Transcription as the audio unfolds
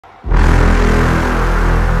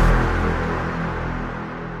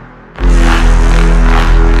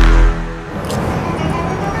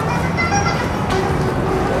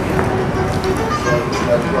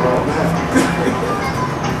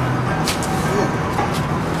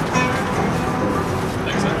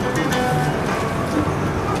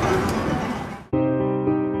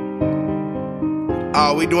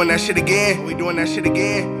Oh, we doing that shit again? We doing that shit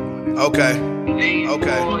again? Okay.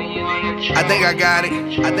 Okay. I think I got it.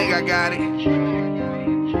 I think I got it.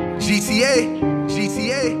 GTA.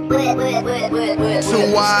 GTA.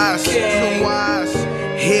 Too wise. Too wise.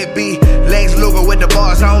 Hit B, legs Luger with the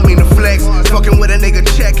bars, I don't mean to flex. Fucking with a nigga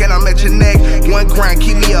check and I'm at your neck. One grind,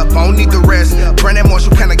 keep me up, I don't need the rest. Brandon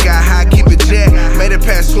Marshall kinda guy, how I keep it jet. Made it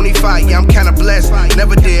past 25, yeah, I'm kinda blessed.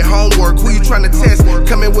 Never did homework, who you tryna test?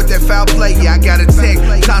 Come in with that foul play, yeah, I got a tech.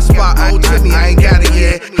 Top spot, old Timmy, I ain't got it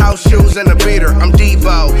yet. House shoes and a beater, I'm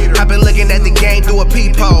Debo. I've been looking at the game through a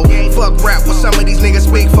peephole. Fuck rap, what some of these niggas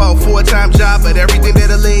speak for. Full-time job, but everything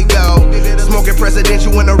that illegal. Smoking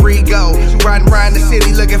presidential in a Rego. Riding around the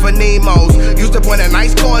city looking for Nemos. Used to point at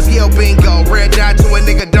nice cars, yell bingo. Red dot to a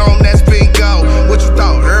nigga dome, that's bingo. What you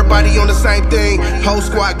thought? Everybody on the same thing. Whole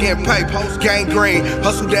squad getting paid, gang green.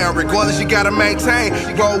 Hustle down, regardless you gotta maintain.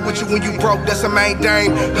 Roll with you when you broke, that's a main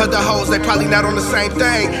thing. Other hoes, they probably not on the same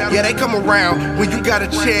thing. Yeah, they come around when you got a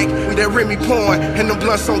check. They Remy pouring and them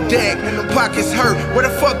blunts on deck. Pockets hurt, where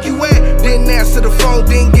the fuck you at? Didn't answer the phone,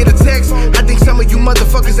 didn't get a text. I think some of you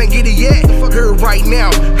motherfuckers ain't get it yet. Heard right now,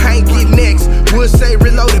 I ain't get next. Would say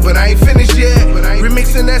reloaded, but I ain't finished yet.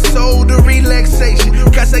 Remixing that soul to relaxation.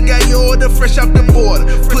 Cause I got your order fresh off the border.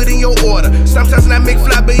 Put in your order. Sometimes I make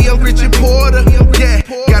fly, but young Richard Porter. Yeah,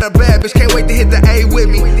 got a bad bitch, can't wait to hit the A with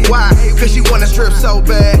me. Why? Cause she wanna strip so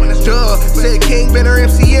bad. Duh, said King been her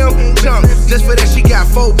MCM. Jump, just for that she got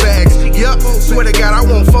 4 bags. Yup, swear to God I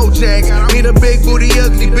want 4 jacks. Need a big booty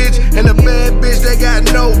ugly bitch and a bad bitch that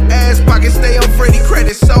got no ass. Pocket stay on Freddie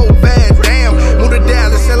credit so bad. Damn, moved to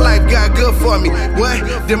Dallas and life got good for me.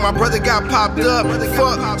 What? Then my brother got popped up.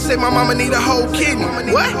 Fuck, say my mama need a whole kidney.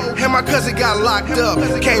 What? And my cousin got locked up.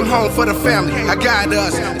 Came home for the family, I got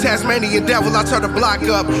us. Tasmanian devil, I turn the block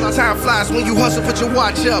up. Time flies when you hustle, put your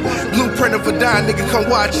watch up. Blueprint of a dying nigga, come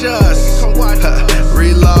watch us.